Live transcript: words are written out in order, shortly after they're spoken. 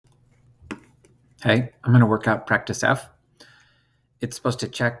Hey, I'm going to work out practice F. It's supposed to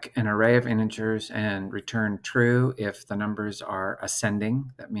check an array of integers and return true if the numbers are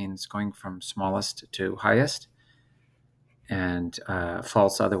ascending. That means going from smallest to highest, and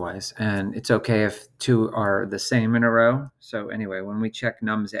false otherwise. And it's okay if two are the same in a row. So anyway, when we check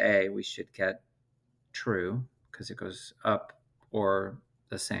nums A, we should get true because it goes up or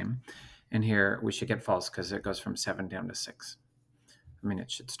the same. And here we should get false because it goes from 7 down to 6. I mean,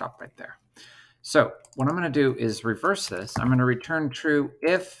 it should stop right there. So what I'm going to do is reverse this. I'm going to return true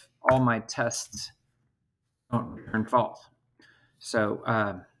if all my tests don't return false. So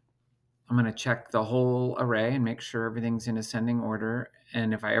I'm going to check the whole array and make sure everything's in ascending order.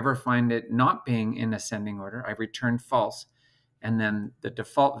 And if I ever find it not being in ascending order, I return false. And then the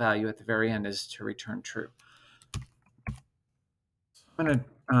default value at the very end is to return true. I'm going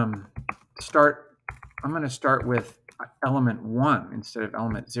to start with element 1 instead of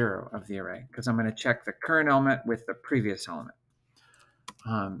element 0 of the array, because I'm going to check the current element with the previous element.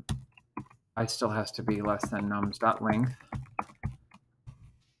 I still has to be less than nums.length.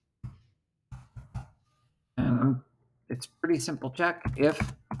 And it's pretty simple check.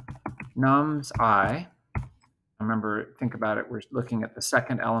 If nums I, remember, think about it, we're looking at the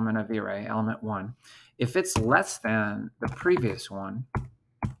second element of the array, element 1. If it's less than the previous one,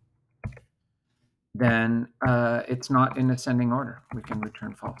 then it's not in ascending order. We can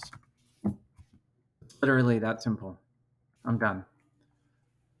return false. It's literally that simple. I'm done.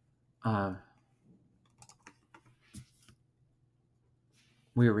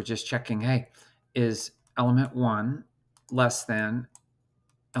 We were just checking, hey, is element 1 less than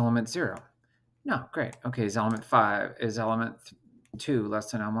element 0? No, great. Okay, is element element 2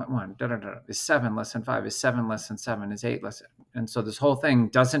 less than element 1? Is 7 less than 5? Is 7 less than 7? Is 8 less than? And so this whole thing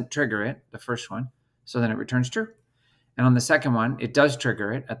doesn't trigger it, the first one, so then it returns true. And on the second one, it does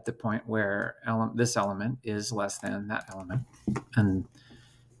trigger it at the point where this element is less than that element, and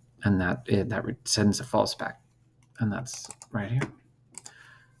that sends a false back, and that's right here.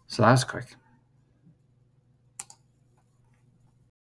 So that was quick.